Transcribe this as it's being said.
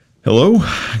Hello,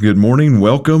 good morning,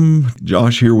 welcome.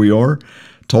 Josh, here we are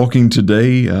talking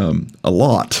today a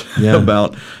lot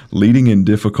about leading in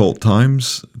difficult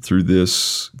times through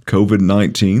this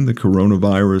COVID-19, the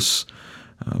coronavirus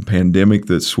pandemic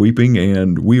that's sweeping,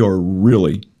 and we are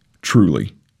really,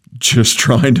 truly just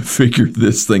trying to figure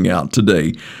this thing out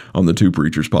today on the Two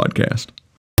Preachers podcast.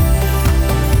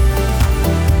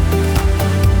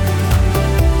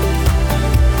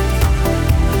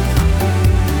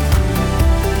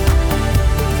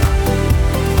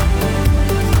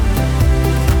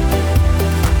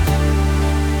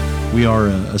 We are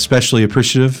especially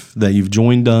appreciative that you've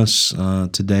joined us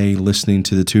today listening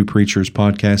to the Two Preachers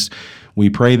podcast. We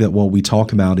pray that what we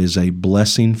talk about is a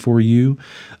blessing for you.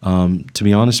 To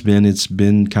be honest, Ben, it's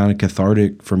been kind of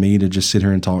cathartic for me to just sit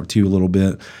here and talk to you a little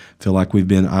bit. Feel like we've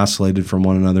been isolated from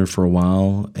one another for a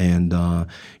while, and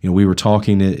we were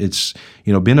talking. It's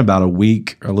been about a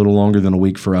week, a little longer than a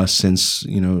week for us since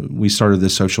we started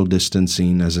this social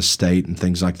distancing as a state and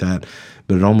things like that.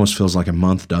 But it almost feels like a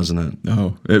month, doesn't it?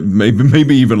 Oh, it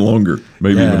maybe even longer.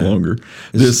 Even longer.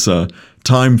 This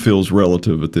time feels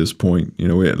relative at this point.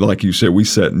 Like you said, we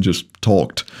sat and just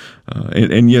talked,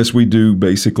 and yes, we do.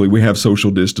 Basically, we have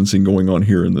social distancing going on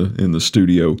here in the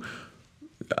studio.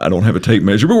 I don't have a tape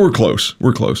measure, but we're close.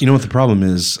 We're close. You know what the problem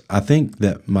is? I think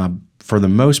that for the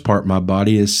most part, my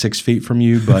body is 6 feet from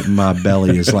you, but my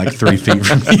belly is like 3 feet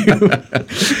from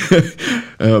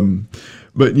you.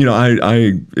 But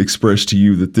I expressed to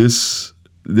you that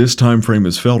this time frame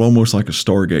has felt almost like a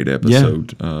Stargate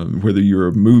episode. Yeah. Whether you're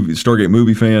a Stargate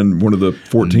movie fan, one of the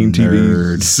 14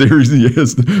 TV series,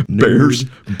 yes, Bears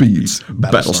beats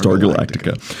Battlestar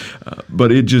Galactica.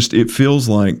 But it feels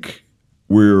like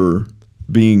we're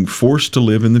being forced to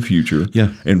live in the future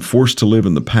and forced to live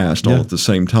in the past all at the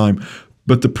same time.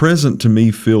 But the present to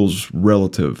me feels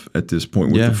relative at this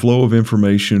point with the flow of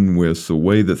information, with the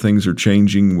way that things are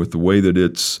changing, with the way that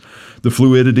it's the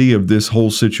fluidity of this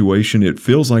whole situation. It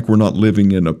feels like we're not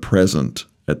living in a present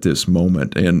at this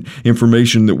moment. And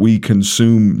information that we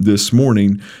consume this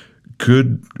morning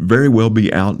could very well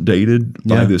be outdated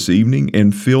by this evening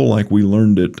and feel like we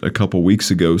learned it a couple weeks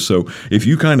ago. So if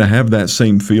you kind of have that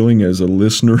same feeling as a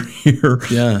listener here,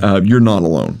 you're not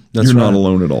alone. You're not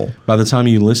alone at all. By the time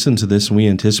you listen to this, and we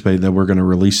anticipate that we're going to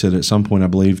release it at some point, I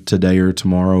believe today or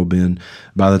tomorrow, Ben,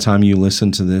 by the time you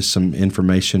listen to this, some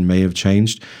information may have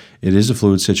changed. It is a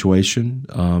fluid situation,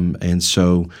 and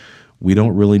so we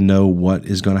don't really know what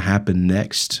is going to happen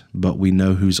next, but we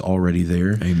know who's already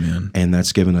there. Amen. And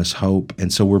that's given us hope.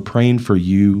 And so we're praying for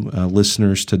you,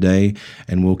 listeners, today,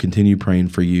 and we'll continue praying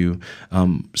for you.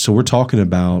 So we're talking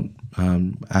about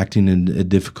acting in a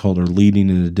difficult or leading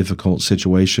in a difficult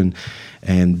situation.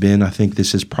 And Ben, I think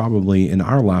this is probably, in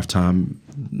our lifetime,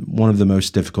 one of the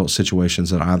most difficult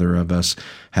situations that either of us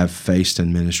have faced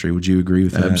in ministry. Would you agree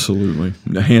with that? Absolutely.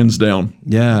 Hands down.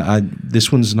 Yeah,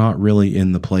 this one's not really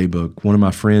in the playbook. One of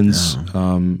my friends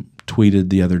tweeted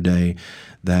the other day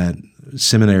that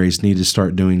seminaries need to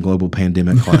start doing global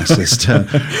pandemic classes to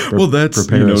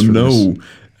prepare us for this.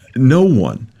 No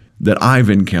one that I've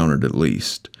encountered at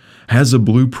least has a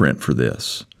blueprint for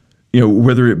this.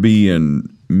 Whether it be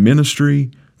in ministry,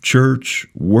 church,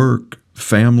 work,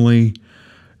 family,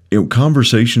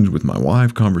 conversations with my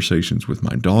wife, conversations with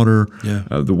my daughter,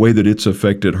 the way that it's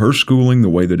affected her schooling, the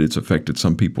way that it's affected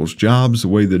some people's jobs, the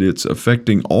way that it's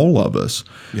affecting all of us.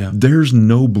 Yeah. There's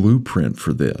no blueprint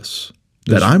for this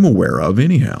that I'm aware of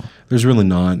anyhow. There's really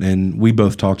not. And we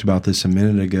both talked about this a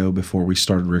minute ago before we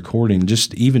started recording,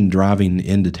 just even driving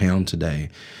into town today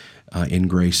in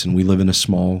Grayson. We live in a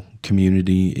small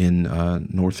community in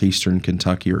northeastern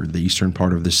Kentucky, or the eastern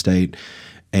part of the state.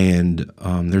 And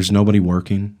there's nobody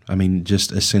working. I mean,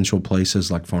 just essential places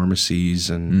like pharmacies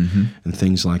and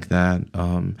things like that.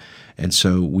 And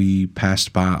so we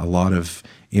passed by a lot of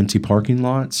empty parking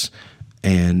lots,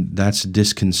 and that's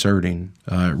disconcerting.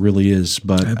 It really is.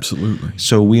 But absolutely.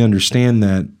 So we understand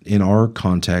that in our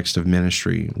context of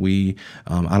ministry,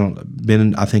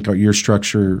 I think your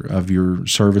structure of your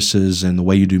services and the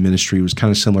way you do ministry was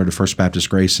kind of similar to First Baptist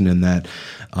Grayson in that,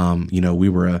 we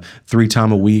were a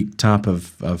 3-time-a-week type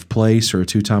of place, or a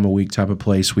 2-time-a-week type of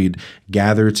place. We'd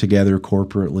gather together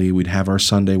corporately. We'd have our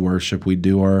Sunday worship. We'd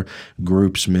do our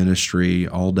groups ministry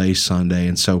all day Sunday.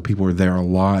 And so people were there a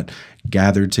lot,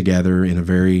 gathered together in a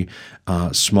very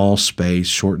small space,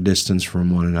 short distance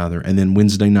from one another. And then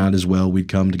Wednesday night as well, we'd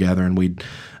come together and we'd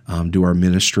do our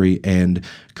ministry. And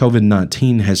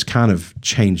COVID-19 has kind of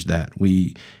changed that.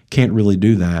 We can't really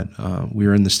do that.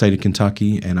 We're in the state of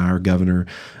Kentucky, and our governor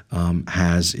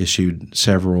has issued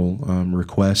several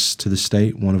requests to the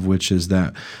state, one of which is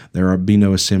that there be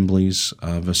no assemblies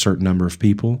of a certain number of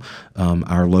people.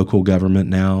 Our local government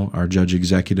now, our judge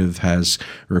executive, has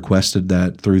requested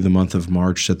that through the month of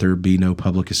March that there be no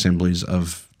public assemblies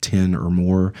of 10 or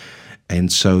more.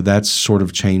 And so that's sort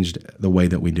of changed the way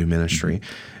that we do ministry.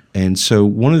 And so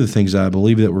one of the things I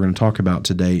believe that we're going to talk about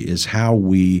today is how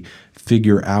we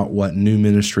figure out what new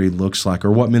ministry looks like,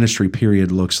 or what ministry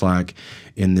period looks like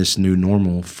in this new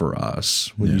normal for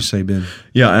us. Would you say, Ben?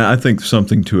 Yeah, I think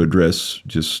something to address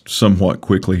just somewhat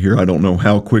quickly here. I don't know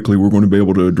how quickly we're going to be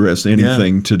able to address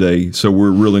anything today, so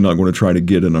we're really not going to try to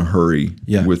get in a hurry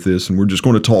with this, and we're just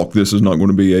going to talk. This is not going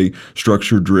to be a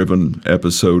structure-driven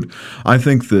episode. I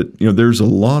think that there's a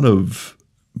lot of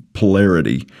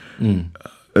polarity,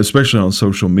 especially on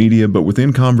social media, but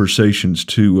within conversations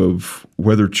too, of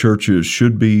whether churches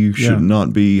should be, should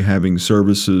not be having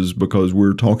services, because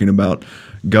we're talking about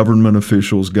government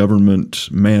officials, government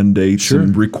mandates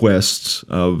and requests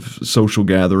of social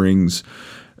gatherings,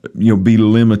 be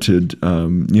limited.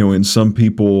 And some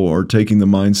people are taking the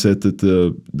mindset that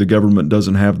the government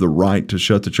doesn't have the right to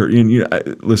shut the church.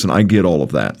 And listen, I get all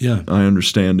of that. Yeah, I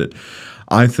understand it.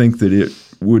 I think that it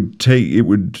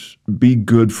would be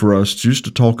good for us just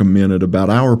to talk a minute about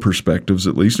our perspectives,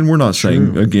 at least. And we're not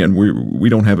saying, again, we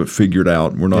don't have it figured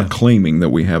out. We're not claiming that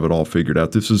we have it all figured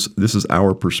out. This is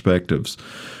our perspectives.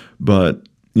 But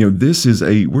this is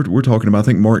we're talking about, I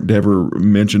think Mark Dever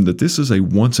mentioned that this is a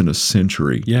once in a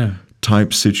century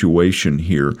type situation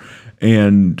here.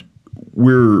 And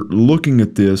we're looking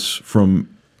at this from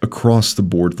across the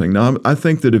board thing. Now, I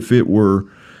think that if it were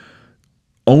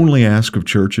only asked of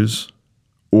churches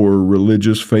or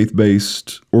religious,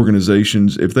 faith-based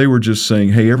organizations, if they were just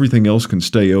saying, hey, everything else can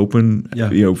stay open,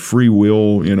 free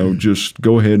will, just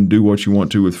go ahead and do what you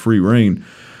want to with free reign,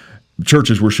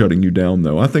 churches were shutting you down,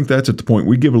 though. I think that's at the point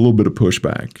we give a little bit of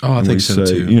pushback. Oh, I think so,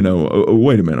 too.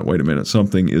 Wait a minute,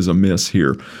 something is amiss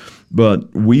here.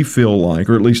 But we feel like,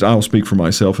 or at least I'll speak for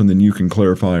myself, and then you can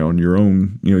clarify on your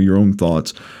own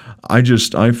thoughts.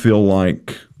 I feel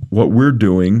like what we're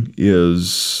doing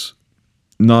is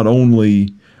not only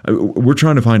we're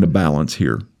trying to find a balance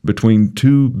here between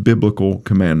two biblical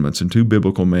commandments and two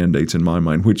biblical mandates in my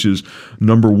mind, which is,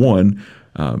 number one,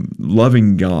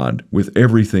 loving God with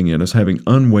everything in us, having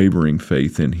unwavering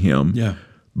faith in Him,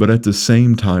 but at the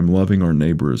same time loving our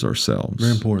neighbor as ourselves.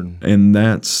 Very important. And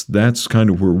that's kind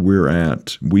of where we're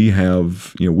at. We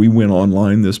have, we went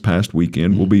online this past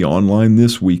weekend. We'll be online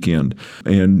this weekend.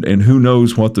 And who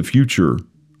knows what the future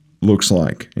looks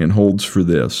like and holds for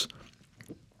this.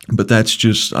 But that's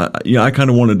just, I kind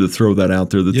of wanted to throw that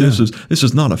out there, that this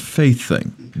is not a faith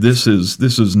thing. This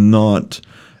is not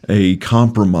a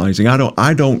compromising.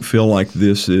 I don't feel like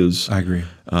this is. I agree.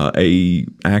 A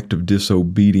act of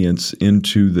disobedience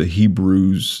into the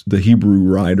Hebrew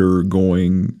writer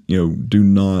going, do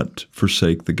not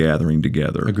forsake the gathering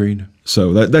together. Agreed.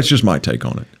 So that's just my take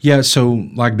on it. Yeah. So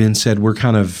like Ben said, we're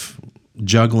kind of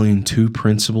juggling two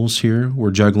principles here.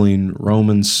 We're juggling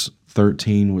Romans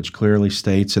 13, which clearly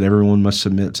states that everyone must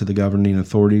submit to the governing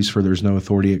authorities, for there's no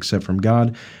authority except from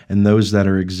God, and those that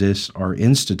exist are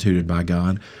instituted by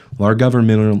God. Well, our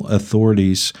governmental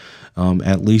authorities,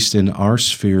 at least in our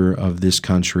sphere of this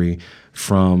country,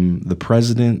 from the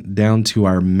president down to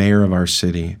our mayor of our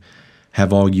city,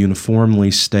 have all uniformly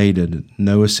stated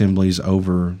no assemblies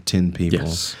over 10 people.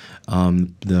 Yes.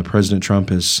 The President Trump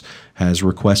has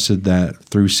requested that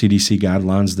through CDC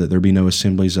guidelines that there be no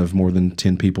assemblies of more than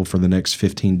 10 people for the next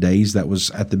 15 days. That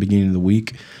was at the beginning of the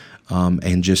week.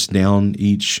 And just down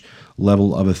each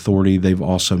level of authority, they've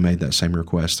also made that same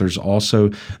request. There's also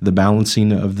the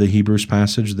balancing of the Hebrews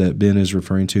passage that Ben is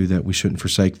referring to, that we shouldn't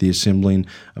forsake the assembling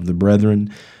of the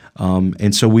brethren.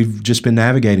 And so we've just been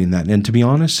navigating that. And to be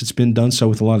honest, it's been done so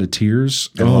with a lot of tears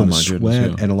and a lot of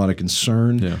sweat and a lot of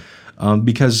concern. Yeah.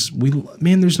 Because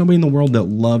there's nobody in the world that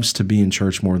loves to be in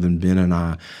church more than Ben and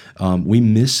I. We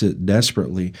miss it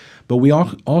desperately, but we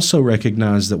also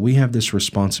recognize that we have this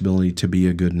responsibility to be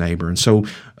a good neighbor. And so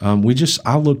I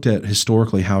looked at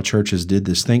historically how churches did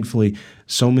this. Thankfully,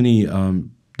 so many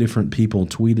different people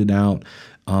tweeted out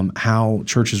how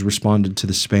churches responded to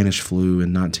the Spanish flu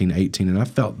in 1918, and I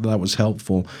felt that was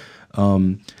helpful.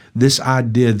 This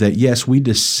idea that, yes, we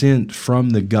dissent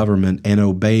from the government and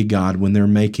obey God when they're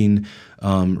making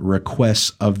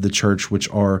requests of the church which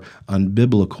are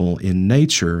unbiblical in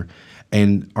nature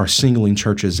and are singling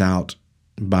churches out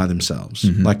by themselves,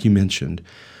 like you mentioned.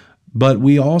 But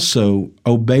we also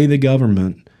obey the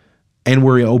government And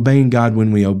we're obeying God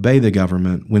when we obey the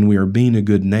government, when we are being a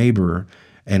good neighbor,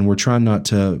 and we're trying not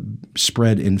to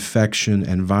spread infection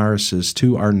and viruses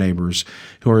to our neighbors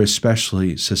who are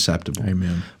especially susceptible.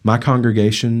 Amen. My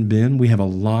congregation, Ben, we have a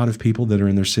lot of people that are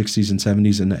in their 60s and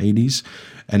 70s and 80s,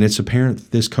 and it's apparent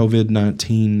this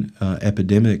COVID-19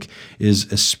 epidemic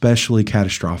is especially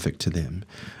catastrophic to them.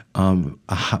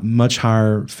 Much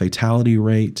higher fatality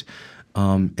rate.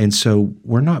 And so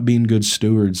we're not being good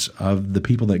stewards of the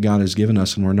people that God has given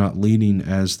us, and we're not leading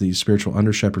as the spiritual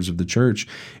under-shepherds of the church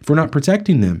if we're not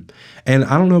protecting them. And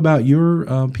I don't know about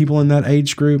your people in that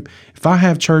age group. If I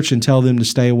have church and tell them to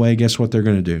stay away, guess what they're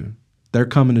going to do? They're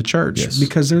coming to church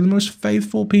because they're the most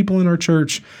faithful people in our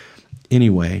church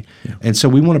anyway. Yeah. And so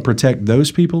we want to protect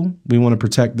those people. We want to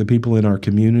protect the people in our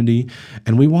community.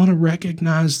 And we want to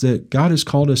recognize that God has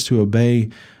called us to obey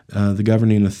the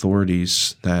governing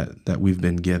authorities that we've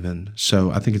been given.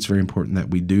 So I think it's very important that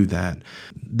we do that.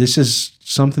 This is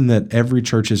something that every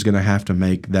church is going to have to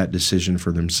make that decision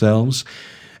for themselves.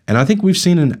 And I think we've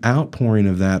seen an outpouring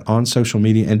of that on social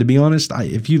media. And to be honest,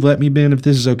 if you let me, Ben, if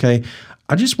this is okay,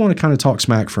 I just want to kind of talk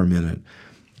smack for a minute.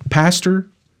 Pastor,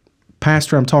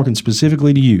 I'm talking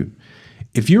specifically to you.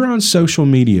 If you're on social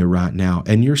media right now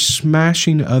and you're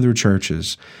smashing other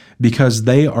churches because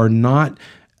they are not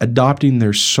adopting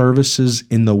their services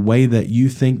in the way that you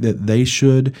think that they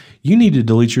should, you need to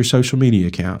delete your social media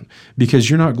account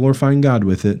because you're not glorifying God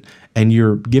with it and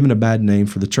you're giving a bad name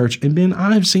for the church. And Ben,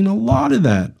 I have seen a lot of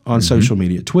that on social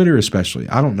media, Twitter especially.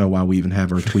 I don't know why we even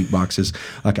have our tweet boxes.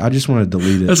 Like, I just want to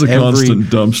delete it. That's a constant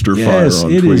dumpster fire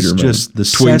on Twitter, is just the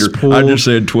cesspool. I just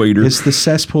said Twitter. It's the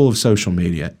cesspool of social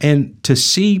media. And to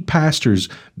see pastors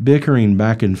bickering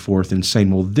back and forth and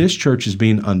saying, well, this church is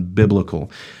being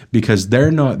unbiblical because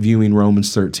they're not viewing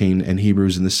Romans 13 and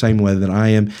Hebrews in the same way that I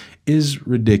am, is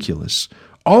ridiculous.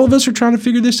 All of us are trying to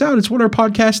figure this out. It's what our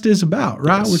podcast is about,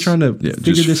 right? Yes. We're trying to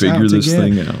figure this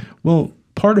thing out. Well,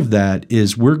 part of that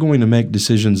is we're going to make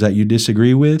decisions that you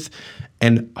disagree with,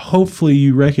 and hopefully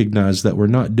you recognize that we're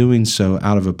not doing so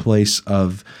out of a place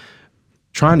of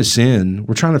trying to sin.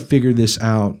 We're trying to figure this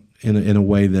out in a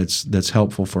way that's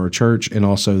helpful for our church and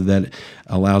also that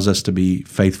allows us to be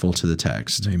faithful to the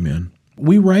text. Amen.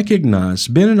 We recognize,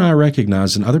 Ben and I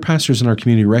recognize, and other pastors in our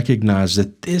community recognize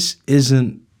that this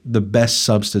isn't the best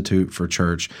substitute for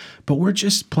church, but we're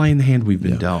just playing the hand we've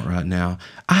been dealt right now.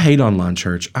 I hate online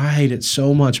church. I hate it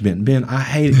so much, Ben. Ben, I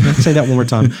hate it. Can I say that one more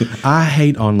time? I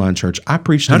hate online church. I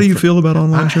preached. How do you feel about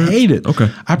online church? I hate it.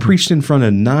 Okay. I preached in front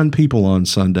of 9 people on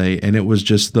Sunday, and it was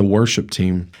just the worship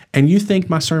team. And you think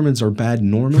my sermons are bad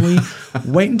normally?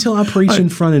 Wait until I preach in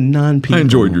front of 9 people. I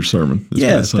enjoyed your sermon.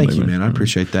 Yes, thank you, man. I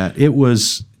appreciate that.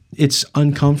 It's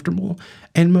uncomfortable.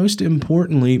 And most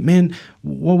importantly, man,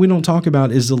 what we don't talk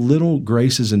about is the little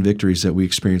graces and victories that we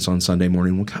experience on Sunday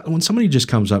morning. When somebody just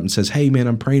comes up and says, hey, man,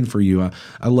 I'm praying for you.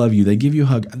 I love you. They give you a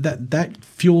hug. That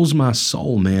fuels my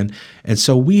soul, man. And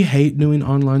so we hate doing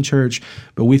online church,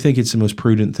 but we think it's the most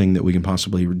prudent thing that we can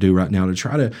possibly do right now to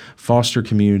try to foster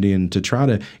community and to try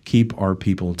to keep our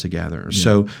people together. Yeah.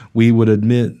 So we would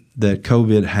admit that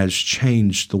COVID has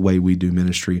changed the way we do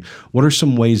ministry. What are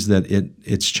some ways that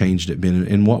it's changed it, Ben?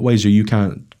 In what ways are you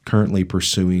currently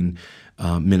pursuing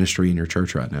ministry in your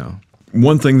church right now?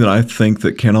 One thing that I think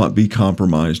that cannot be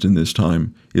compromised in this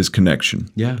time is connection.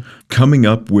 Yeah. Coming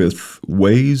up with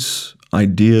ways,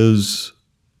 ideas,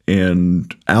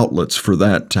 and outlets for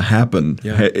that to happen.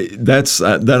 Yeah.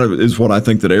 That is what I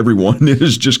think that everyone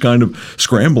is just kind of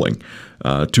scrambling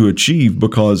to achieve,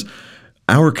 because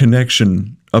our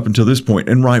connection up until this point,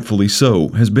 and rightfully so,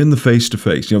 has been the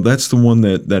face-to-face. That's the one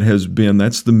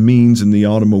that's the means in the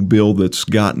automobile that's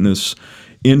gotten us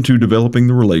into developing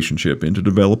the relationship, into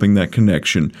developing that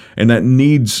connection. And that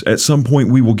needs, at some point,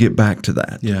 we will get back to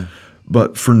that. Yeah.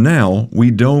 But for now,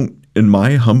 we don't, in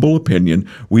my humble opinion,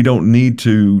 we don't need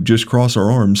to just cross our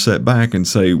arms, sit back and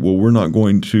say, well, we're not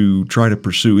going to try to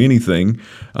pursue anything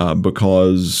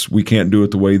because we can't do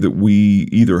it the way that we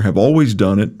either have always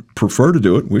done it, prefer to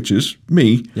do it, which is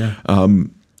me,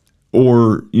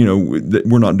 or, that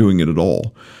we're not doing it at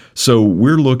all. So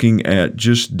we're looking at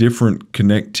just different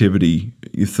connectivity,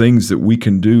 things that we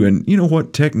can do. And you know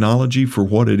what? Technology, for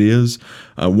what it is,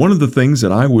 one of the things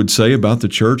that I would say about the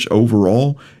church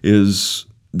overall is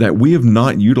that we have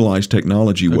not utilized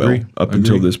technology well up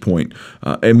until this point.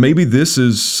 And maybe this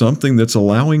is something that's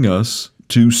allowing us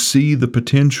to see the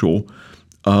potential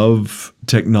of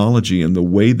technology and the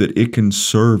way that it can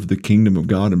serve the kingdom of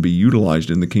God and be utilized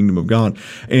in the kingdom of God.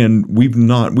 And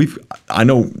I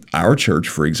know our church,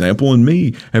 for example, and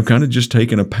me have kind of just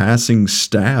taken a passing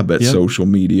stab at social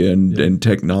media and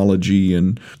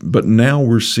technology. But now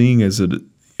we're seeing as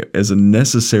as a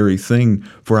necessary thing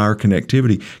for our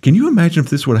connectivity. Can you imagine if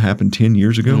this would have happened 10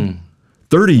 years ago?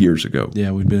 30 years ago?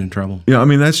 Yeah, we'd been in trouble. Yeah, I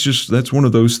mean, that's one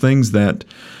of those things that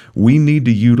we need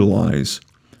to utilize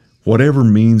whatever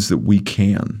means that we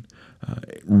can,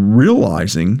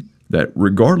 realizing that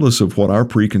regardless of what our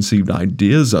preconceived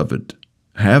ideas of it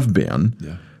have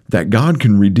been, that God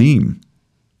can redeem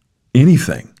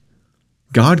anything.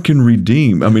 God can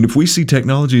redeem. I mean, if we see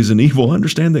technology as an evil,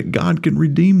 understand that God can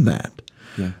redeem that.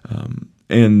 Yeah.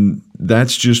 And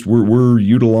that's just, we're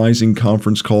utilizing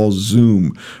conference calls,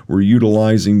 Zoom. We're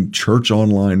utilizing church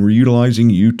online. We're utilizing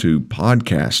YouTube,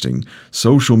 podcasting,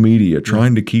 social media,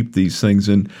 trying to keep these things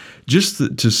in.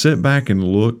 Just to sit back and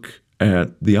look at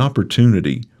the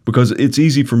opportunity, because it's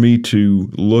easy for me to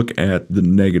look at the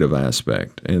negative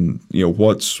aspect and,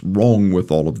 what's wrong with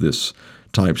all of this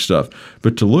type stuff.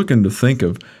 But to look and to think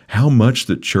of how much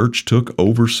the church took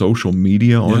over social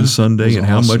media on Sunday and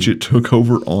how much it took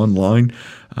over online,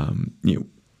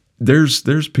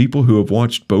 there's people who have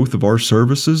watched both of our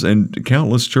services and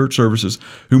countless church services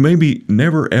who maybe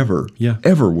never ever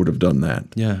would have done that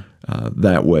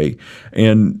that way.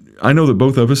 And I know that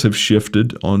both of us have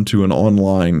shifted onto an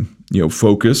online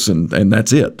focus, and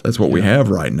that's it. That's what we have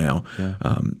right now.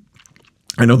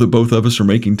 I know that both of us are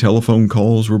making telephone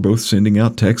calls. We're both sending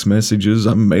out text messages.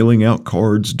 I'm mailing out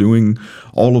cards, doing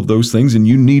all of those things. And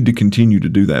you need to continue to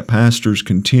do that. Pastors,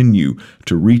 continue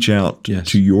to reach out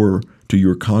to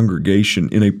your congregation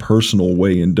in a personal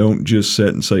way, and don't just sit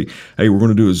and say, hey, we're going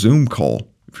to do a Zoom call.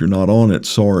 If you're not on it,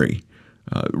 sorry.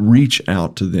 Reach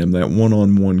out to them. That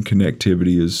one-on-one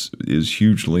connectivity is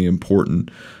hugely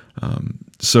important.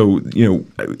 So,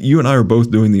 you and I are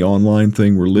both doing the online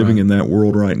thing. We're living in that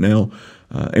world right now.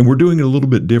 And we're doing it a little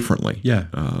bit differently. Yeah.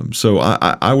 So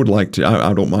I would like to,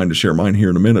 I don't mind to share mine here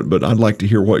in a minute, but I'd like to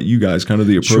hear what you guys, kind of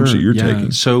the approach that you're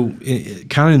taking. So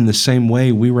kind of in the same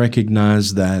way, we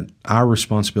recognize that our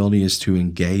responsibility is to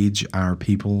engage our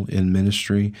people in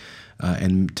ministry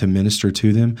and to minister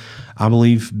to them. I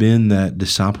believe, Ben, that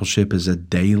discipleship is a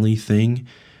daily thing.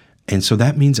 And so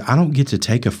that means I don't get to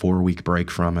take a 4-week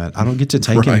break from it. I don't get to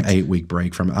take an 8-week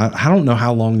break from it. I don't know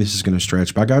how long this is going to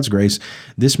stretch. By God's grace,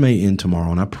 this may end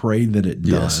tomorrow, and I pray that it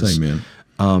does. Yes, amen.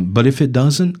 But if it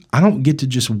doesn't, I don't get to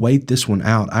just wait this one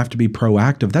out. I have to be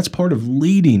proactive. That's part of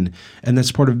leading, and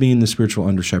that's part of being the spiritual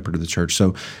under-shepherd of the church.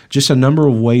 So just a number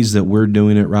of ways that we're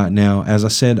doing it right now. As I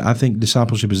said, I think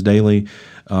discipleship is daily.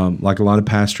 Like a lot of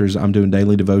pastors, I'm doing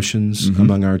daily devotions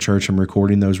among our church. I'm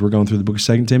recording those. We're going through the book of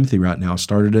 2 Timothy right now. I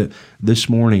started it this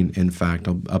morning, in fact.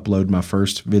 I'll upload my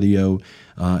first video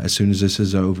as soon as this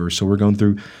is over. So we're going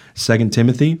through 2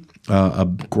 Timothy, a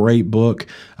great book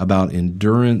about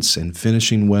endurance and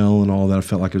finishing well and all that. I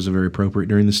felt like it was very appropriate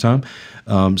during this time.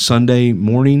 Sunday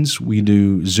mornings, we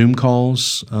do Zoom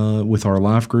calls with our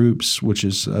life groups, which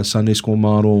is a Sunday school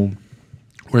model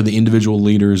where the individual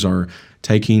leaders are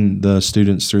taking the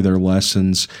students through their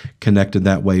lessons, connected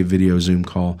that way, video Zoom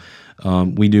call.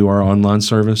 We do our online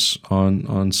service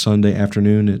on Sunday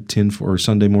afternoon at 10 or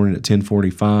Sunday morning at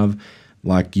 10:45.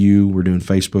 Like we're doing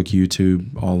Facebook,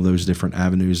 YouTube, all those different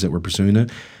avenues that we're pursuing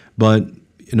it. But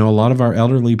a lot of our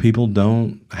elderly people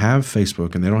don't have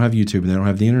Facebook, and they don't have YouTube, and they don't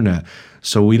have the internet.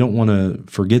 So we don't want to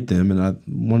forget them. And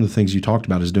one of the things you talked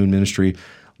about is doing ministry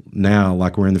now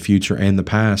like we're in the future and the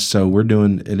past. So we're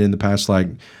doing it in the past like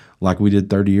we did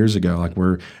 30 years ago. Like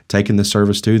we're taking the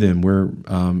service to them. We're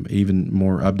even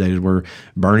more updated. We're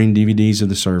burning DVDs of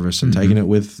the service and taking it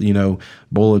with,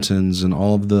 bulletins and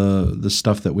all of the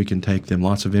stuff that we can take them,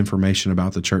 lots of information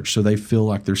about the church so they feel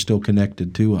like they're still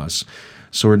connected to us.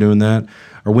 So we're doing that.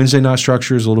 Our Wednesday night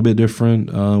structure is a little bit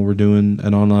different. We're doing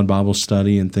an online Bible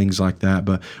study and things like that.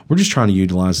 But we're just trying to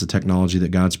utilize the technology that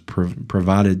God's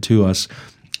provided to us.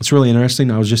 It's really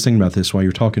interesting. I was just thinking about this while you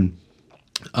were talking.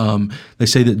 They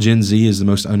say that Gen Z is the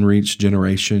most unreached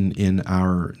generation in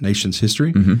our nation's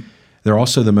history. They're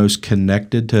also the most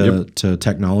connected to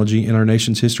technology in our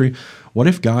nation's history. What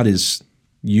if God is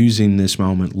using this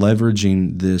moment,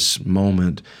 leveraging this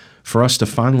moment for us to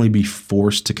finally be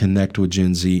forced to connect with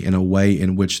Gen Z in a way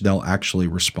in which they'll actually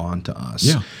respond to us?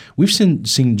 Yeah. We've seen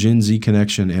Gen Z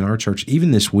connection in our church, even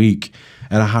this week,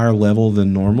 at a higher level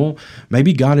than normal.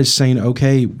 Maybe God is saying,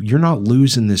 okay, you're not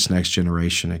losing this next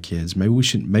generation of kids. Maybe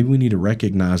we need to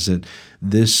recognize that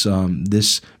this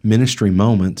ministry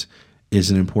moment is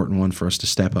an important one for us to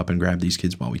step up and grab these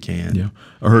kids while we can. Yeah,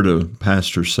 I heard a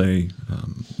pastor say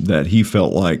that he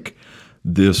felt like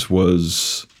this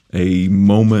was a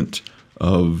moment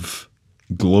of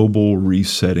global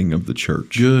resetting of the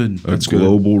church. Good. That's good.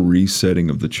 Global resetting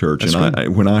of the church. That's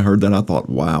and when I heard that, I thought,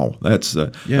 wow, that's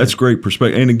great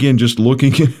perspective. And again, just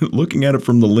looking at it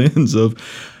from the lens of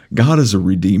God is a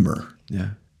redeemer. Yeah.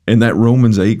 And that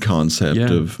Romans 8 concept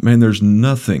of, man, there's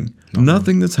nothing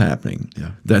that's happening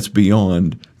that's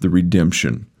beyond the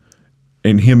redemption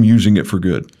and him using it for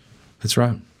good. That's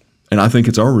right. And I think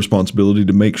it's our responsibility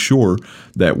to make sure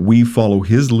that we follow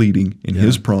his leading and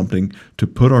his prompting to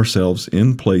put ourselves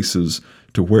in places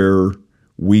to where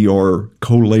we are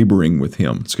co-laboring with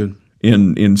him. That's good.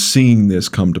 In seeing this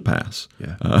come to pass.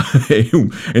 Yeah.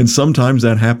 And sometimes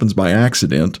that happens by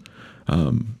accident,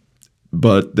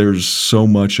 but there's so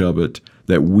much of it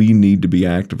that we need to be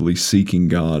actively seeking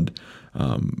God,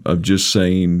 of just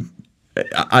saying,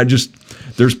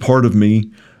 there's part of me,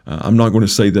 I'm not going to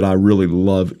say that I really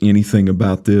love anything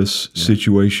about this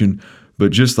situation,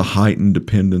 but just the heightened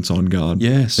dependence on God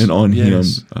and on him.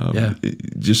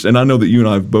 And I know that you and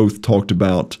I have both talked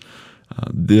about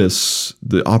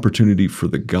the opportunity for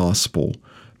the gospel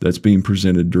that's being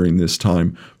presented during this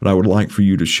time, but I would like for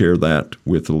you to share that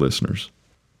with the listeners.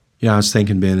 Yeah, I was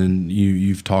thinking, Ben, and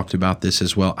you've talked about this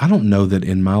as well. I don't know that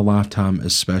in my lifetime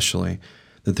especially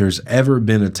that there's ever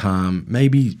been a time,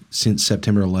 maybe since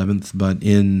September 11th, but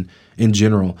in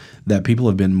general, that people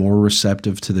have been more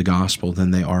receptive to the gospel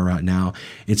than they are right now.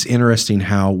 It's interesting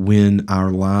how when our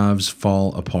lives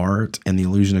fall apart and the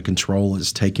illusion of control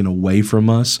is taken away from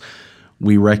us,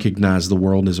 we recognize the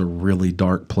world is a really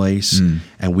dark place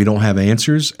and we don't have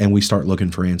answers, and we start looking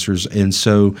for answers. And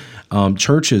so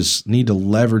churches need to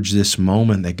leverage this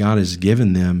moment that God has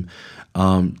given them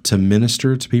to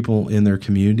minister to people in their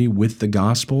community with the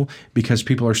gospel, because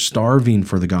people are starving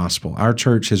for the gospel. Our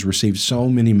church has received so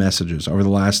many messages over the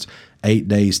last 8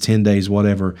 days, 10 days,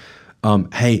 whatever.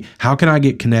 Hey, how can I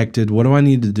get connected? What do I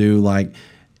need to do? Like,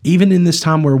 even in this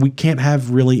time where we can't have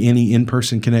really any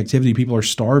in-person connectivity, people are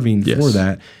starving for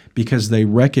that, because they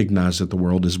recognize that the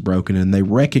world is broken, and they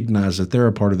recognize that they're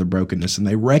a part of the brokenness, and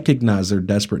they recognize their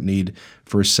desperate need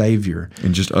for a Savior.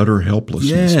 And just utter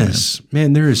helplessness. Yes.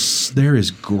 Man, there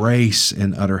is grace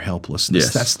in utter helplessness.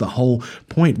 Yes. That's the whole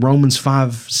point. Romans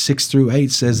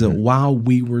 5:6-8 says that while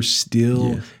we were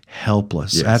still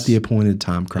helpless at the appointed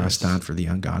time, Christ died for the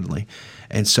ungodly.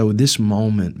 And so this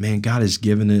moment, man, God has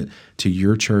given it to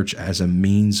your church as a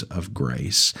means of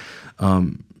grace.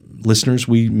 Listeners,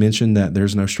 we mentioned that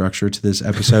there's no structure to this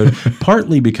episode,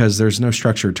 partly because there's no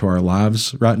structure to our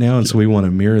lives right now, and so we want to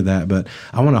mirror that. But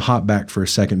I want to hop back for a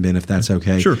second, Ben, if that's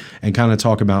okay, Sure. and kind of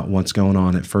talk about what's going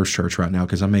on at First Church right now,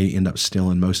 because I may end up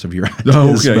stealing most of your ideas.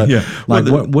 Oh, okay, But,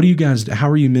 like, what do you guys? How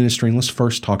are you ministering? Let's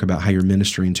first talk about how you're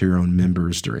ministering to your own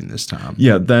members during this time.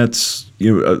 Yeah, that's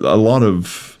a lot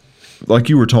of, like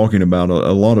you were talking about,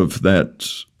 a lot of that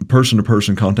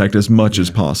person-to-person contact as much as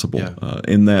possible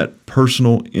in that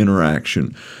personal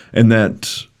interaction. And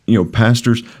that,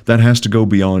 pastors, that has to go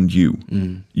beyond you.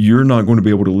 You're not going to be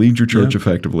able to lead your church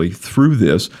effectively through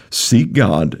this. Seek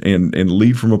God and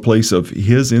lead from a place of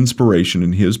his inspiration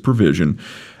and his provision.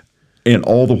 And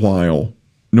all the while,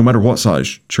 no matter what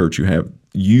size church you have,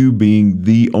 you being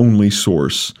the only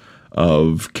source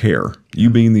of care,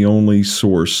 you being the only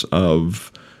source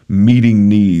of meeting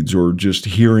needs or just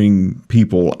hearing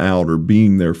people out or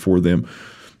being there for them.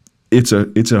 It's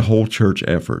a whole church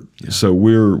effort. So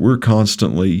we're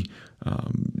constantly,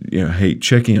 hey,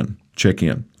 check in,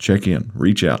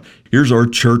 reach out. Here's our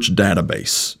church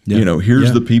database.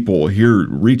 Here's the people here.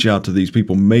 Reach out to these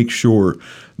people. Make sure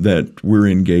that we're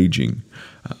engaging.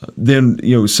 Then,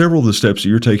 several of the steps that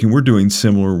you're taking, we're doing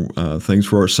similar things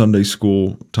for our Sunday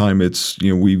school time. It's,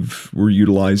 we'll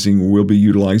be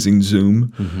utilizing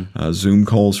Zoom, Zoom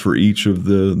calls for each of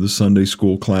the Sunday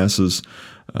school classes.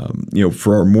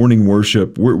 For our morning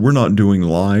worship, we're not doing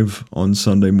live on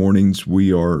Sunday mornings.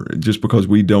 We are, just because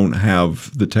we don't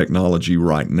have the technology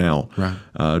right now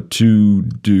to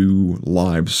do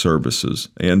live services.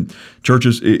 And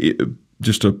churches,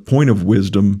 just a point of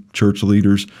wisdom, church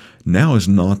leaders, now is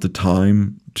not the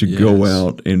time to go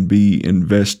out and be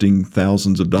investing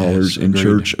thousands of dollars in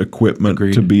church equipment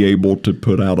to be able to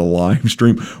put out a live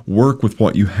stream. Work with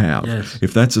what you have.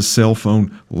 If that's a cell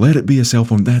phone, let it be a cell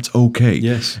phone. That's okay.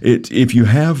 If you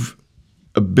have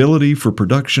ability for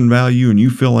production value and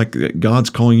you feel like God's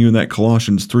calling you in that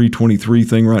Colossians 3:23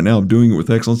 thing right now of doing it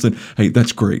with excellence, then hey,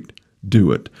 that's great.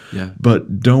 Do it.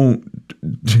 But don't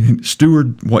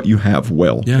steward what you have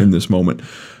well in this moment.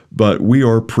 But we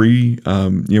are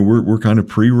we're kind of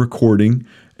pre-recording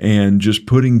and just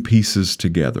putting pieces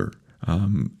together.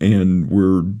 And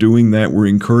we're doing that. We're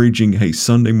encouraging, hey,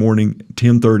 Sunday morning,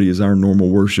 10:30 is our normal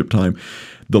worship time.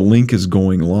 The link is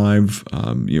going live,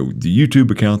 the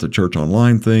YouTube account, the Church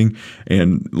Online thing,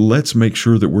 and let's make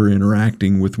sure that we're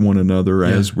interacting with one another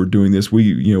as we're doing this.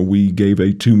 We gave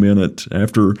a 2-minute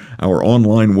after our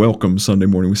online welcome Sunday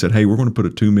morning. We said, hey, we're going to put a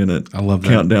 2-minute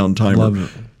countdown timer.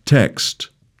 Text,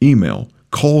 email,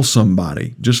 call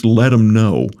somebody. Just let them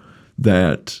know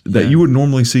that you would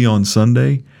normally see on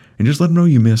Sunday. And just let them know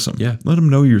you miss them. Yeah. Let them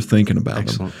know you're thinking about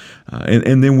them.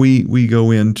 And then we go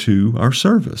into our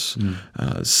service.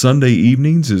 Sunday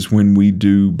evenings is when we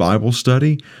do Bible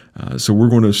study. So we're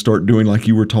going to start doing, like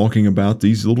you were talking about,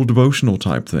 these little devotional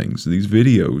type things, these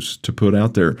videos to put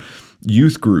out there.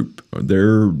 Youth group,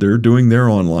 they're doing their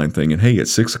online thing. And hey, at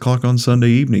 6 o'clock on Sunday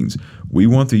evenings, we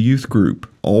want the youth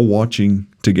group all watching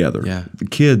together. Yeah. The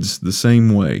kids, the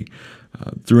same way.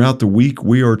 Throughout the week,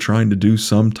 we are trying to do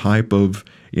some type of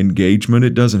engagement.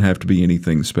 It doesn't have to be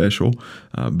anything special,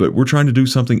 but we're trying to do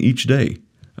something each day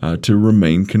to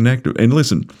remain connected. And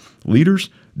listen,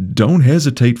 leaders, don't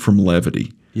hesitate from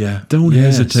levity. Yeah. Don't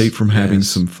hesitate from having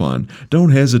some fun. Don't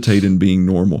hesitate in being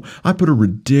normal. I put a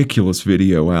ridiculous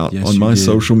video out on my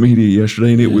social media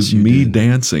yesterday, and it was me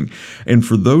dancing. And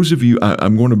for those of you,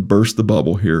 I'm going to burst the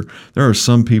bubble here. There are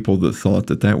some people that thought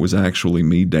that was actually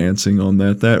me dancing on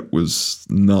that. That was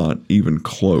not even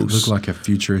close. It looked like a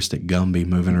futuristic Gumby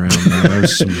moving around there.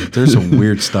 There's some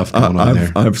weird stuff going on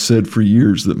there. I've said for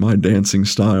years that my dancing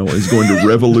style is going to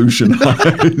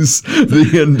revolutionize the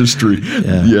industry.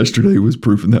 Yeah. Yesterday was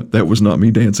proof. And that was not me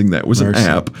dancing. That was an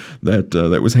app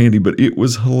that was handy, but it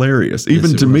was hilarious.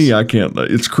 Even to me, I can't.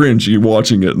 It's cringy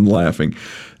watching it and laughing.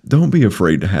 Don't be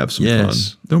afraid to have some fun.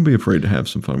 Don't be afraid to have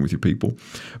some fun with your people.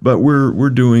 But we're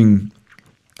doing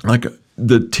like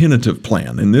the tentative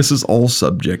plan, and this is all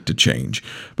subject to change.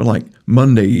 But like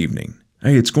Monday evening,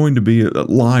 hey, it's going to be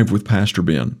live with Pastor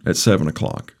Ben at 7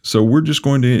 o'clock. So we're just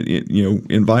going to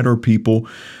invite our people.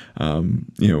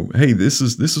 Hey, this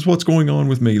is what's going on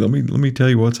with me. Let me tell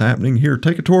you what's happening here.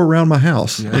 Take a tour around my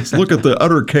house. Let's look at the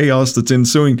utter chaos that's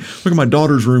ensuing. Look at my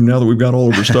daughter's room now that we've got all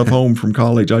of her stuff home from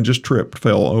college. I just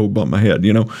fell, bumped my head.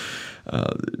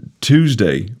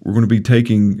 Tuesday, we're going to be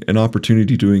taking an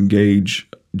opportunity to engage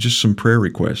just some prayer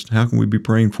requests. How can we be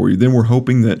praying for you? Then we're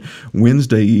hoping that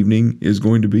Wednesday evening is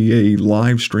going to be a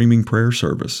live streaming prayer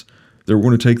service. They're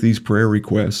going to take these prayer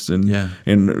requests, and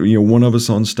one of us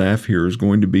on staff here is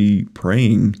going to be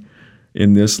praying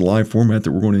in this live format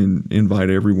that we're going to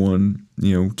invite everyone,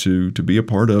 to be a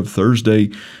part of.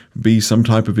 Thursday, be some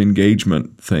type of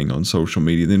engagement thing on social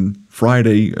media. Then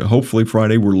Friday, hopefully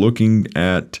Friday, we're looking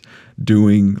at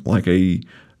doing like a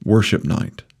worship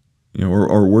night.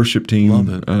 Our worship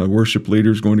team, worship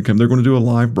leader is going to come. They're going to do a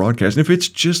live broadcast. And if it's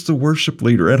just the worship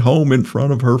leader at home in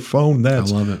front of her phone,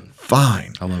 that's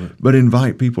fine. I love it. But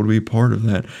invite people to be a part of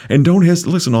that. And don't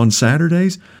hesitate. Listen, on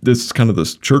Saturdays, this is kind of the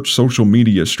church social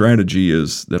media strategy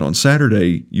is that on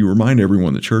Saturday, you remind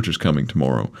everyone the church is coming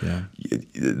tomorrow. Yeah.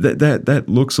 That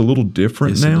looks a little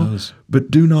different now. It does.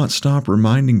 But do not stop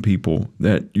reminding people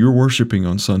that you're worshiping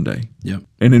on Sunday. Yep.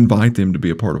 And invite them to be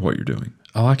a part of what you're doing.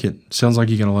 I like it. Sounds like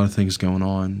you got a lot of things going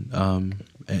on.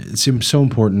 It's so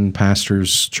important,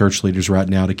 pastors, church leaders right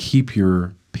now, to keep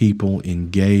your people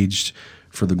engaged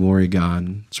for the glory of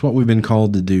God. It's what we've been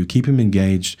called to do. Keep them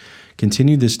engaged.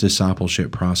 Continue this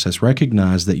discipleship process.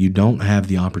 Recognize that you don't have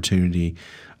the opportunity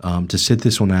to sit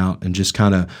this one out and just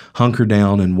kind of hunker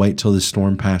down and wait till the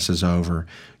storm passes over.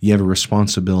 You have a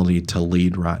responsibility to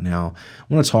lead right now.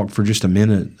 I want to talk for just a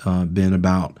minute, Ben,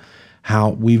 about how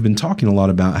we've been talking a lot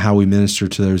about how we minister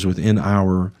to those within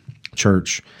our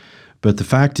church. But the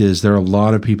fact is, there are a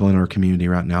lot of people in our community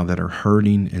right now that are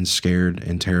hurting and scared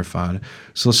and terrified.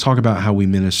 So let's talk about how we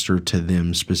minister to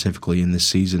them specifically in this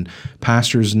season.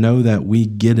 Pastors, know that we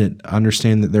get it.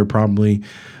 Understand that there are probably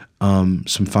some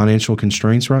financial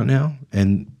constraints right now,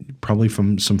 and probably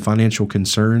from some financial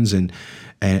concerns, and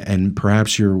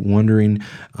perhaps you're wondering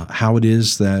how it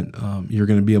is that you're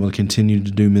going to be able to continue to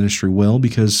do ministry well,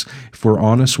 because if we're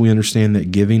honest, we understand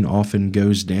that giving often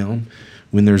goes down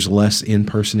when there's less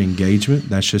in-person engagement.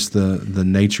 That's just the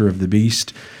nature of the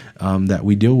beast that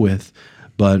we deal with.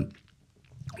 But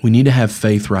we need to have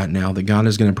faith right now that God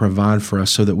is going to provide for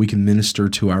us so that we can minister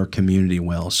to our community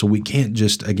well. So we can't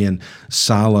just, again,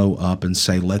 silo up and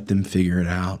say, let them figure it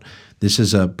out. This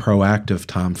is a proactive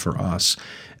time for us.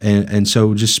 And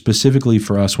so just specifically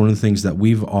for us, one of the things that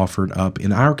we've offered up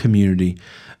in our community,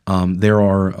 there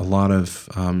are a lot of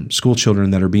school children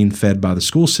that are being fed by the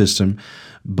school system,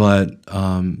 but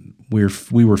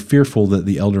we were fearful that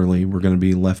the elderly were going to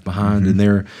be left behind, and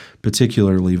they're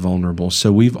particularly vulnerable.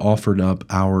 So we've offered up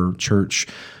our church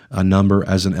a number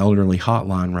as an elderly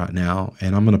hotline right now,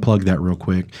 and I'm going to plug that real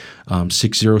quick,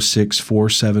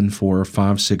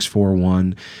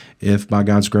 606-474-5641. If by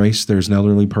God's grace there's an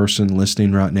elderly person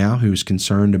listening right now who's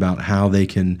concerned about how they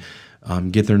can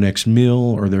get their next meal,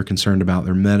 or they're concerned about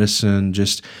their medicine,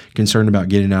 just concerned about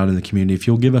getting out in the community, if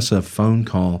you'll give us a phone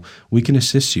call, we can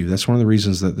assist you. That's one of the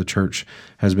reasons that the church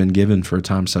has been given for a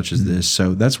time such as this.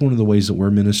 So that's one of the ways that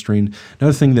we're ministering.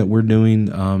 Another thing that we're doing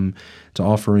to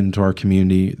offer into our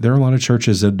community, there are a lot of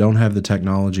churches that don't have the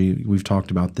technology. We've talked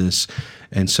about this.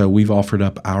 And so we've offered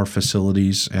up our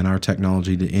facilities and our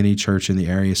technology to any church in the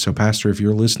area. So, Pastor, if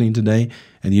you're listening today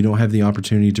and you don't have the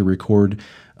opportunity to record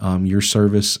your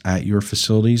service at your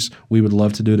facilities, we would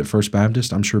love to do it at First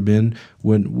Baptist. I'm sure Ben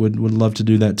would love to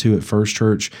do that too at First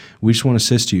Church. We just want to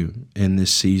assist you in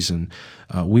this season.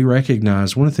 We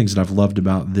recognize one of the things that I've loved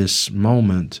about this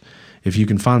moment, if you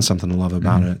can find something to love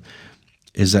about it,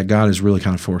 is that God has really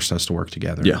kind of forced us to work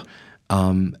together. Yeah.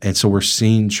 And so we're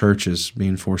seeing churches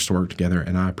being forced to work together,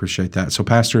 and I appreciate that. So,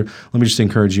 Pastor, let me just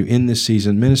encourage you in this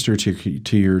season, minister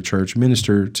to your church,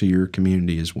 minister to your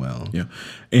community as well. Yeah.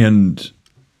 And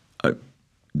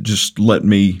just let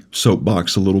me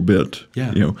soapbox a little bit.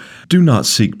 Yeah. Do not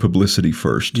seek publicity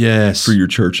first. Yes. For your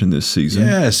church in this season.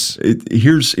 Yes.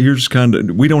 Here's kind of,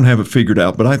 we don't have it figured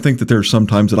out, but I think that there are some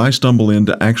times that I stumble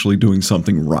into actually doing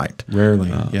something right. Rarely.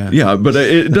 Yeah, but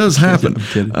it does happen. I'm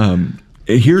kidding.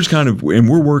 Here's kind of, and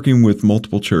we're working with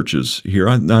multiple churches here.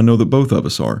 I know that both of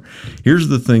us are. Here's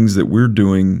the things that we're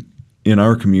doing in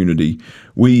our community.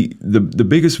 The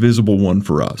biggest visible one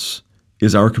for us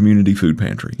is our community food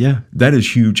pantry. Yeah. That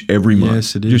is huge every month.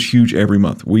 Yes, it is. Just huge every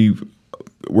month.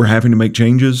 We're having to make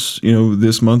changes,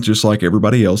 this month, just like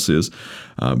everybody else is.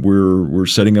 We're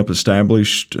setting up an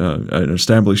established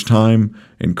time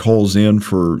and calls in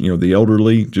for the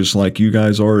elderly, just like you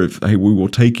guys are. We will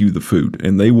take you the food,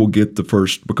 and they will get the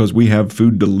first, because we have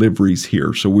food deliveries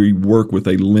here. So we work with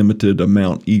a limited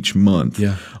amount each month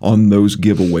on those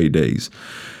giveaway days.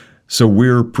 So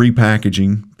we're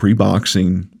pre-packaging,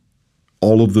 pre-boxing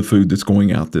all of the food that's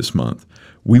going out this month.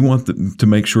 We want to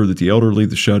make sure that the elderly,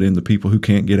 the shut-in, the people who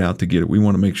can't get out to get it, we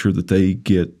want to make sure that they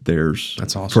get theirs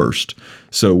first.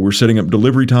 So we're setting up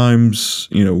delivery times,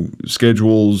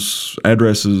 schedules,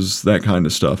 addresses, that kind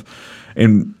of stuff.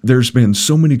 And there's been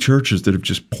so many churches that have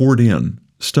just poured in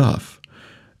stuff.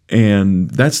 And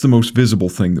that's the most visible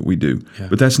thing that we do. Yeah.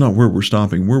 But that's not where we're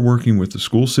stopping. We're working with the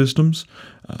school systems,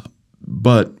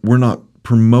 but we're not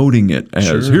promoting it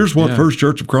as, here's what First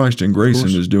Church of Christ in Grayson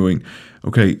is doing.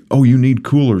 Okay, you need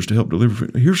coolers to help deliver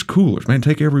food. Here's coolers, man,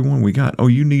 take every one we got.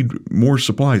 You need more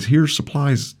supplies. Here's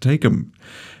supplies, take them.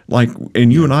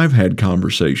 And you and I have had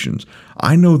conversations.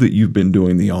 I know that you've been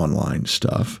doing the online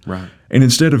stuff. Right. And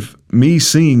instead of me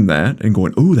seeing that and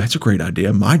going, that's a great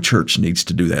idea, my church needs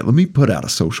to do that, let me put out a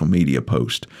social media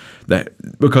post,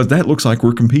 because that looks like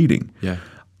we're competing. Yeah.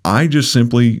 I just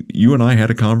simply, you and I had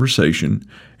a conversation,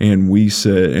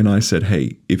 and I said,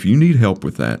 hey, if you need help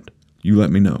with that, you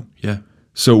let me know. Yeah.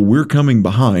 So we're coming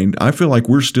behind. I feel like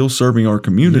we're still serving our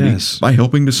community by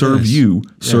helping to serve you,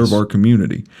 serve our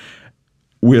community.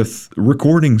 With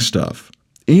recording stuff,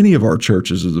 any of our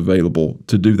churches is available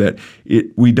to do that.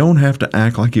 We don't have to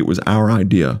act like it was our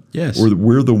idea. Yes. Or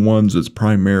we're the ones that's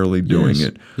primarily doing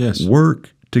it. Yes.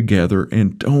 Work together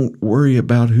and don't worry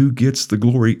about who gets the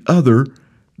glory other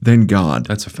than God.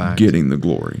 That's a fact. Getting the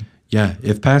glory. Yeah.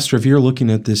 If you're looking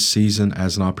at this season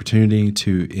as an opportunity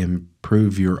to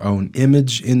improve your own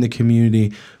image in the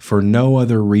community for no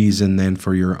other reason than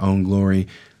for your own glory,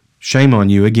 shame on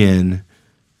you again,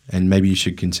 and maybe you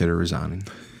should consider resigning.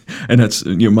 And that's,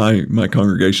 my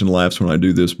congregation laughs when I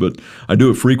do this, but I do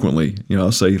it frequently.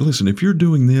 I'll say, listen, if you're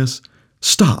doing this,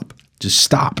 stop. Just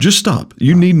stop. Just stop.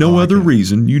 You need no other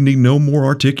reason. You need no more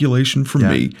articulation from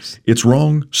me. It's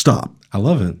wrong. Stop. I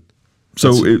love it.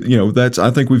 So,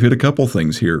 I think we've hit a couple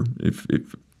things here. If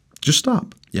just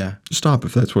stop. Yeah. Just stop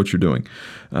if that's what you're doing.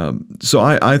 So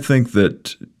I think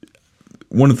that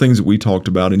one of the things that we talked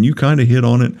about, and you kind of hit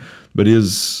on it, but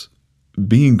is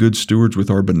being good stewards with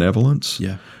our benevolence.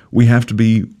 Yeah. We have to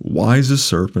be wise as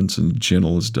serpents and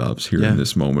gentle as doves here in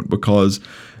this moment, because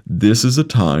this is a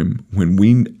time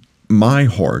when my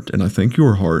heart, and I think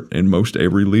your heart, and most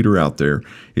every leader out there,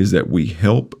 is that we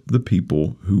help the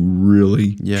people who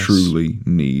really, truly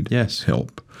need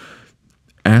help.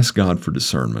 Ask God for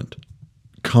discernment.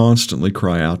 Constantly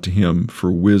cry out to Him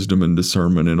for wisdom and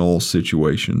discernment in all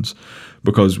situations,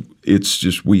 because it's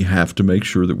just, we have to make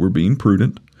sure that we're being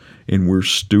prudent and we're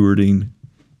stewarding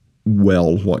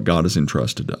well what God has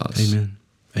entrusted to us. Amen.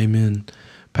 Amen.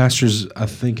 Pastors, I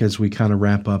think as we kind of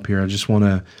wrap up here, I just want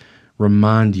to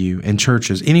remind you, and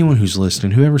churches, anyone who's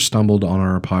listening, whoever stumbled on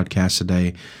our podcast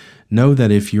today, know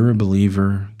that if you're a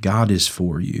believer, God is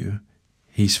for you.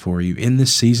 He's for you. In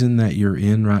this season that you're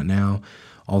in right now,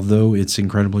 although it's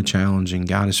incredibly challenging,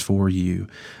 God is for you.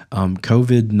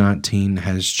 COVID-19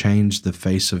 has changed the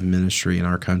face of ministry in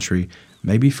our country,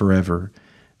 maybe forever.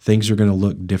 Things are going to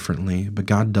look differently, but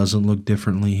God doesn't look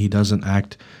differently. He doesn't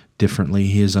act differently.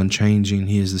 He is unchanging.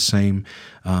 He is the same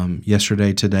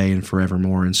yesterday, today, and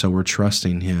forevermore. And so we're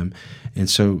trusting Him. And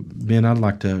so, Ben, I'd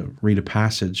like to read a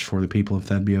passage for the people, if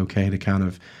that'd be okay, to kind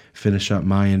of finish up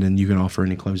my end, and you can offer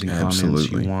any closing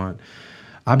comments you want.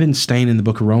 I've been staying in the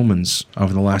book of Romans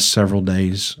over the last several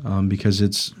days because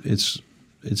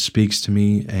it speaks to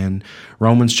me. And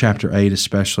Romans chapter 8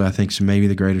 especially, I think, is maybe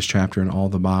the greatest chapter in all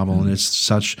the Bible, and it's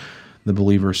such the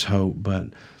believer's hope. But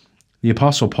the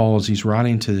Apostle Paul, as he's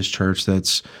writing to this church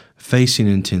that's facing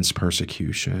intense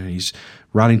persecution, he's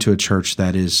writing to a church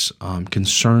that is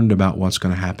concerned about what's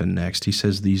going to happen next. He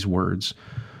says these words,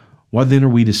 "What then are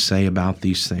we to say about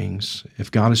these things? If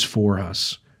God is for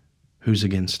us, who's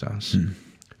against us?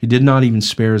 He did not even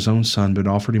spare His own Son, but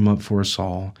offered Him up for us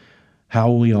all. How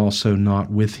will He also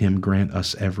not with Him grant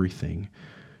us everything?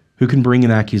 Who can bring an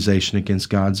accusation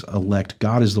against God's elect?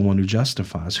 God is the one who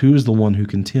justifies. Who is the one who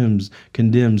condemns?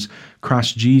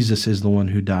 Christ Jesus is the one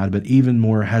who died, but even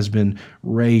more has been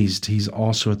raised. He's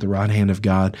also at the right hand of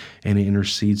God, and He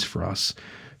intercedes for us.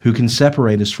 Who can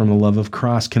separate us from the love of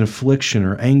Christ? Can affliction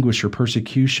or anguish or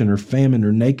persecution or famine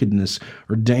or nakedness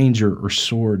or danger or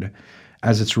sword?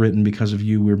 As it's written, because of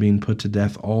you, we're being put to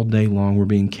death all day long. We're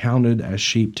being counted as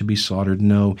sheep to be slaughtered.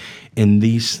 No, in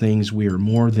these things we are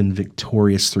more than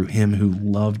victorious through Him who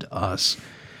loved us."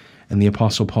 And the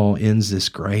Apostle Paul ends this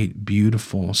great,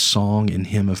 beautiful song and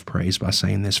hymn of praise by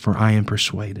saying this, "For I am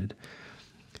persuaded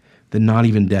that not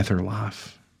even death or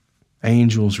life,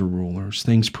 angels or rulers,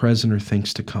 things present or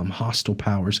things to come, hostile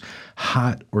powers,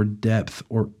 height or depth,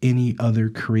 or any other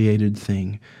created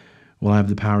thing will have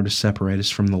the power to separate us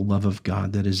from the love of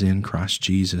God that is in Christ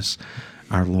Jesus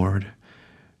our Lord."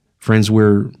 Friends,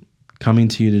 we're coming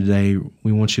to you today.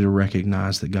 We want you to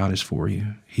recognize that God is for you.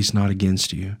 He's not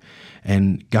against you.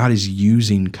 And God is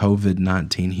using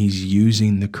COVID-19. He's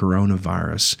using the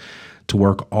coronavirus to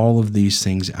work all of these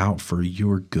things out for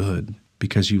your good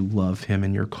because you love Him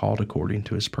and you're called according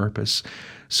to His purpose.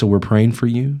 So we're praying for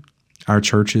you. Our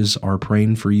churches are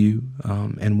praying for you,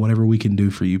 and whatever we can do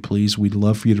for you, please, we'd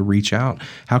love for you to reach out.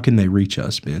 How can they reach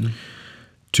us, Ben?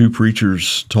 Two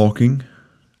Preachers Talking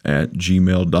at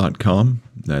gmail.com.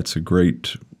 That's a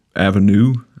great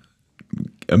avenue,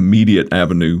 immediate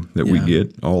avenue that we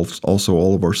get. Also,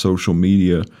 all of our social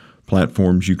media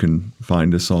platforms, you can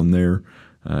find us on there,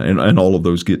 and all of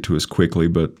those get to us quickly,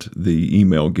 but the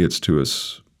email gets to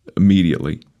us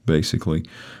immediately, basically.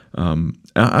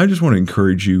 I just want to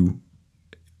encourage you,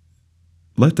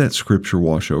 let that scripture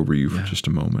wash over you for just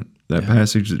a moment. That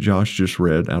passage that Josh just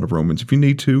read out of Romans. If you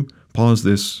need to, pause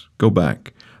this, go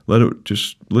back. Let it,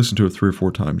 just listen to it 3 or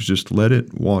 4 times. Just let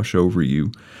it wash over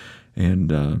you,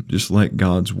 and just let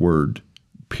God's word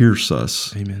pierce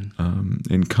us, Amen.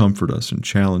 And comfort us and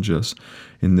challenge us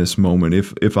in this moment.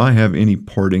 If I have any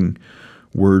parting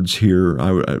words here,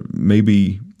 I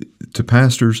maybe to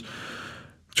pastors,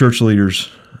 church leaders,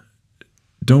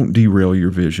 don't derail your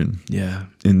vision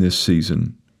in this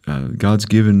season. God's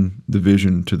given the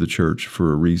vision to the church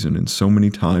for a reason, and so many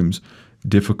times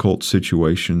difficult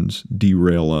situations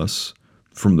derail us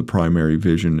from the primary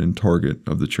vision and target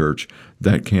of the church.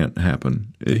 That can't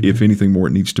happen. Amen. If anything more,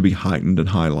 it needs to be heightened and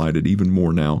highlighted even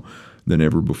more now than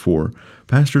ever before.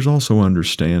 Pastors also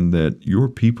understand that your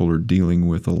people are dealing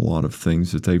with a lot of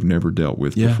things that they've never dealt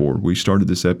with before. We started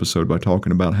this episode by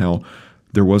talking about how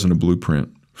there wasn't a blueprint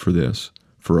for this.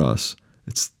 For us,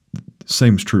 it's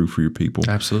same's true for your people.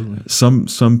 Absolutely.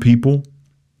 Some people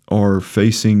are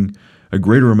facing a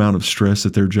greater amount of stress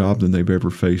at their job than they've ever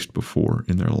faced before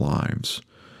in their lives.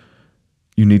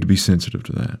 You need to be sensitive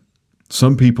to that.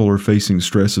 Some people are facing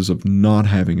stresses of not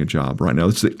having a job right now.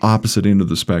 It's the opposite end of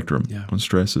the spectrum on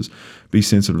stresses. Be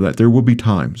sensitive to that. There will be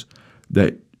times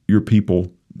that your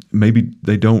people, maybe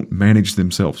they don't manage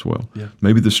themselves well.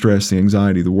 Maybe the stress, the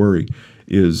anxiety, the worry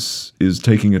is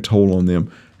taking a toll on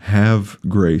them. Have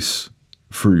grace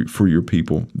for your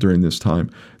people during this time.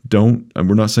 And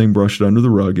we're not saying brush it under the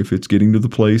rug. If it's getting to the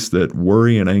place that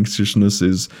worry and anxiousness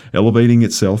is elevating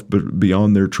itself but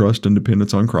beyond their trust and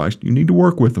dependence on Christ, you need to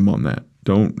work with them on that.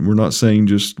 We're not saying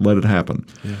just let it happen.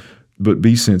 But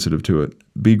be sensitive to it.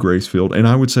 Be grace-filled. And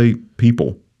I would say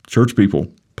people, church people,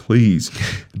 please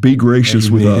be gracious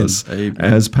with us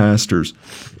as pastors.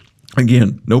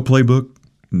 Again, no playbook,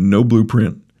 no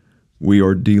blueprint. We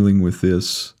are dealing with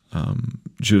this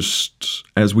just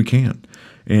as we can.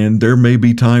 And there may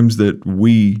be times that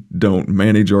we don't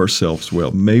manage ourselves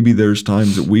well. Maybe there's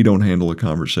times that we don't handle a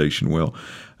conversation well.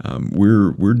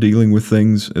 We're dealing with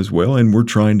things as well, and we're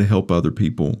trying to help other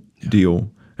people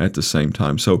deal at the same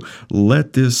time. So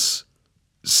let this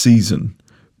season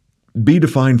be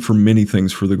defined for many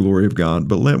things for the glory of God,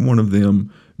 but let one of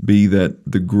them be that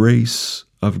the grace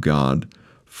of God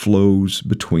flows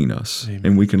between us. Amen.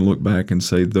 And we can look back and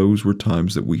say those were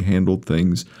times that we handled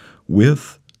things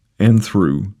with and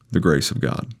through the grace of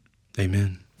God.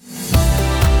 Amen.